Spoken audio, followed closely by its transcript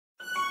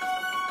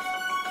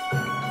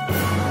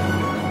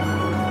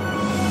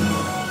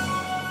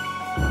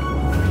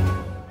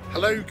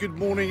Hello, good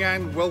morning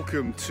and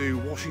welcome to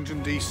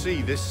Washington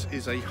DC. This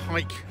is a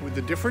hike with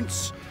the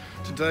difference.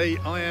 Today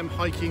I am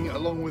hiking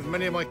along with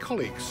many of my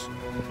colleagues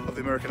of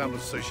the American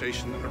Ambulance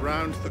Association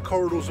around the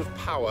corridors of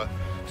power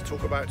to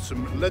talk about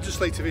some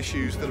legislative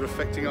issues that are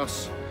affecting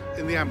us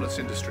in the ambulance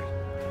industry.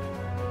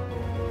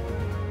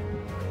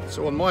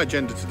 So on my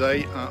agenda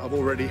today, I've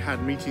already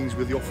had meetings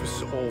with the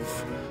office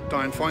of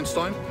Dianne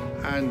Feinstein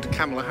and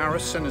Kamala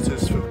Harris,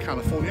 senators for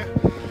California,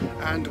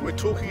 and we're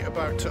talking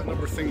about a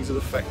number of things that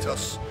affect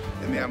us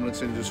in the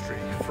ambulance industry,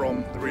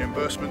 from the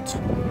reimbursement,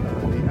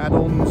 the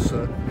add-ons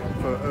for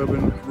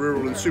urban,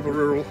 rural and super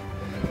rural,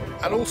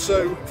 and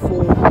also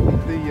for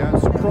the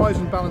Surprise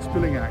and Balanced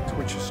Billing Act,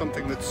 which is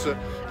something that's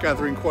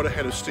gathering quite a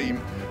head of steam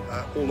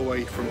all the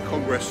way from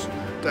Congress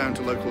down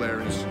to local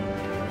areas.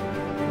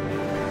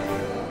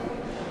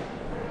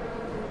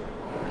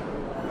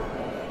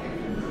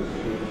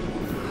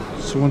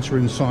 So once you're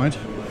inside,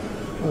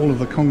 all of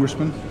the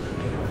congressmen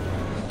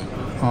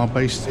are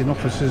based in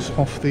offices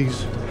off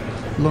these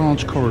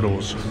large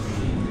corridors.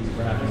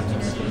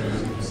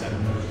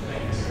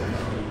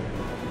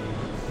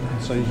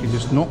 And so you can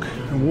just knock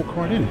and walk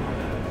right in.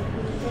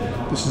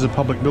 This is a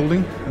public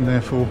building, and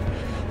therefore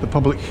the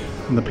public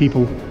and the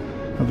people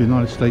of the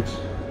United States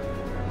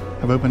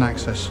have open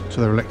access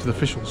to their elected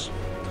officials.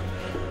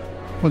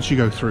 Once you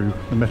go through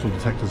the metal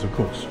detectors, of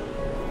course.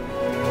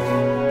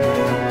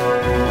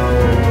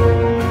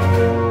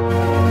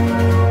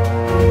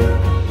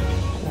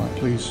 Quiet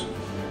please,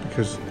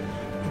 because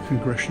the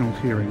congressional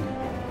hearing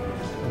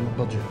on the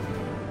budget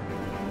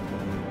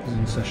is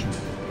in session.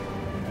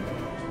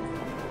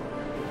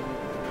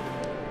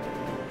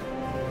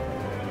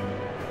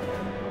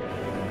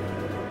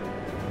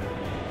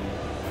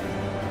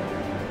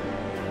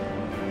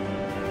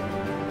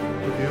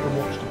 If you ever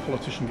watched a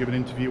politician give an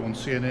interview on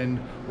CNN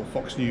or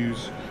Fox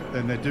News,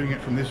 then they're doing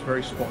it from this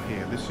very spot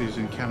here. This is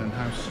in Cannon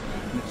House,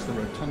 and it's the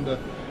rotunda,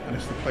 and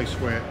it's the place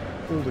where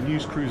all the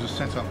news crews are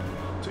set up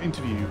to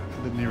interview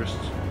the nearest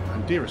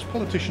and dearest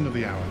politician of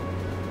the hour.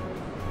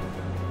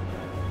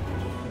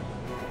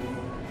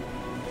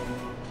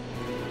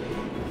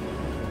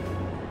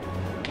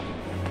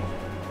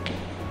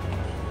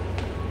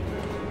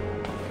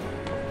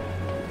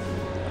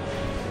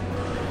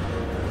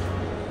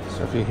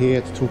 So if you're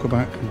here to talk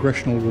about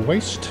congressional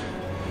waste,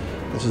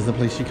 this is the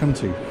place you come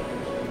to.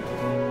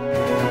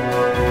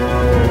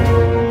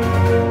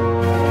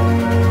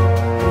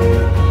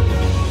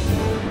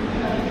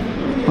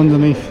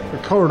 Underneath the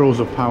corridors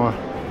of power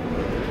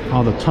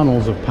are the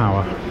tunnels of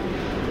power,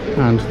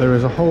 and there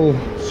is a whole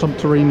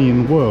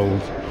subterranean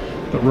world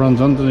that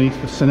runs underneath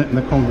the Senate and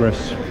the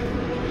Congress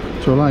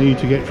to allow you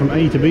to get from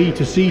A to B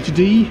to C to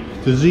D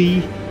to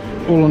Z,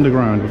 all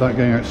underground without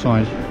going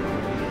outside.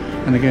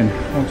 And again,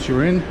 once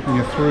you're in and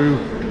you're through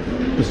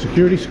the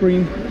security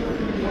screen,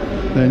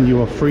 then you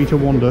are free to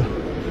wander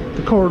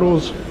the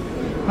corridors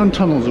and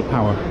tunnels of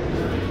power.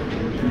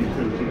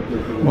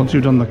 Once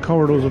you've done the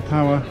corridors of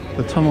power,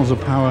 the tunnels of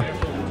power,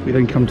 we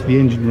then come to the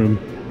engine room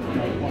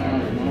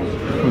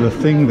with a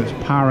thing that's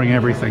powering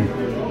everything.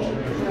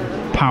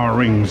 Power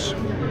rings.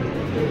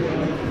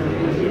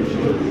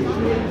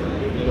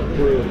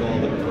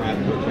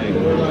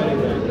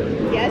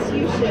 Yes,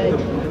 you should.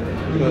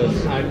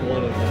 Because I'm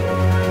one of them.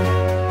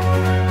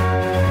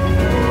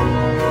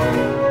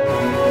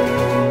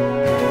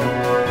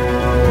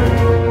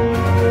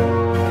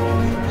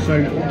 So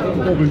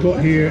what we've got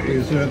here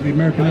is the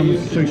American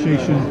Ambulance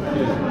Association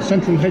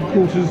central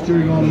headquarters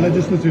during our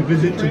legislative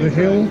visit to the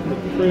Hill,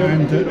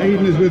 and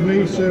Aidan is with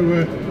me.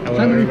 So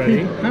how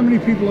many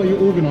people are you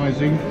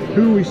organising?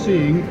 Who are we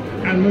seeing?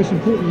 And most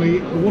importantly,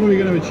 what are we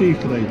going to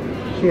achieve today?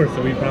 Sure,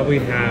 so we probably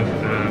have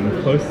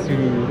close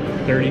to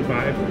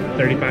 35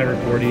 or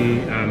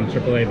 40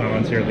 AAA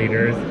volunteer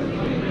leaders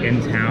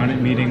in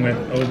town, meeting with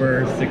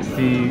over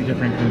 60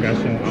 different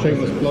congressional offices.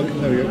 Shameless plug,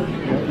 there we go.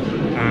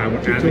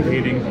 We're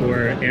advocating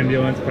for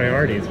ambulance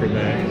priorities for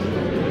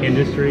the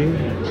industry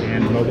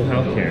and mobile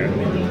health care.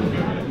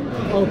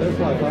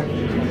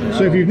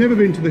 So if you've never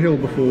been to the Hill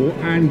before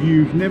and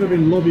you've never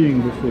been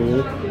lobbying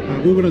before,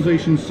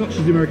 organisations such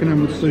as the American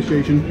Ambulance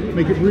Association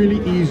make it really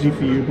easy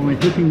for you by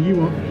hooking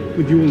you up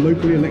with your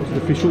locally elected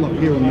official up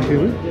here on the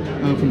Hill,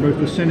 from both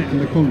the Senate and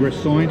the Congress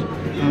side,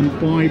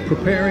 by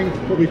preparing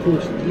what we call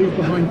Leave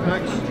Behind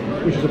packs,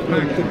 which is a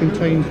pack that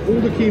contains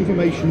all the key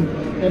information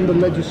on the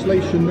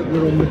legislation that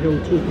we're on the Hill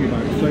talking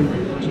about. So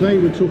today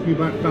we're talking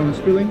about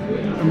balanced billing,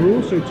 and we're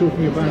also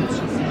talking about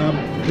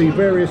the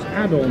various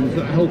add-ons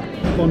that help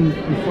fund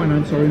and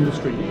finance our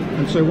industry.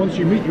 And so once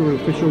you meet your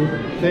official,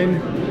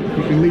 then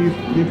you can leave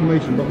the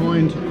information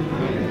behind,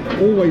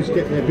 always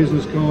get their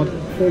business card,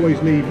 always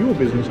leave your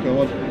business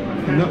card,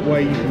 and that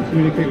way you can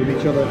communicate with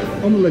each other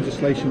on the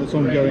legislation that's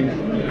ongoing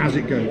as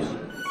it goes.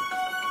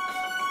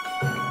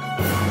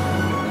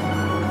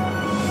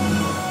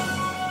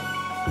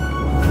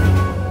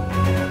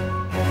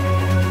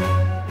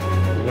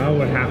 Well,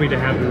 we're happy to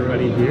have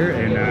everybody here,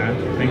 and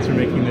thanks for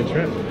making the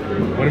trip.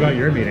 What about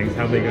your meetings?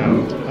 How'd they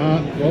go?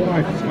 Well,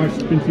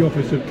 I've been to the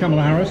office of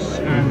Kamala Harris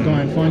and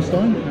Dianne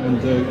Feinstein, and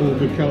all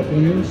good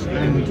Californians,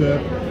 and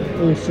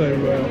also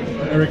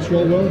Eric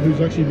Swalwell,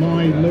 who's actually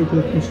my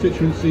local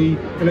constituency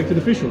elected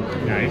official.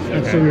 Nice.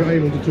 And Okay. so we were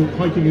able to talk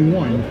hiking and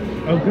wine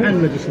Oh, good.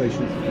 and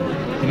legislation.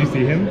 Did you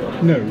see him?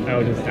 No.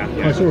 Oh, just staff.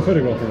 Yeah. I saw a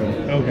photograph of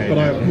him. Okay.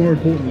 But more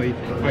importantly,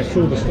 I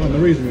saw and the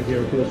reason we're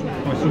here, of course,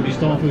 I saw the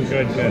staffers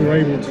Good. who were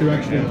able to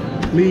actually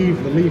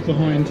leave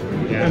behind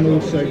Yeah. and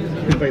also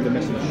convey the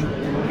message.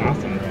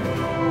 Awesome.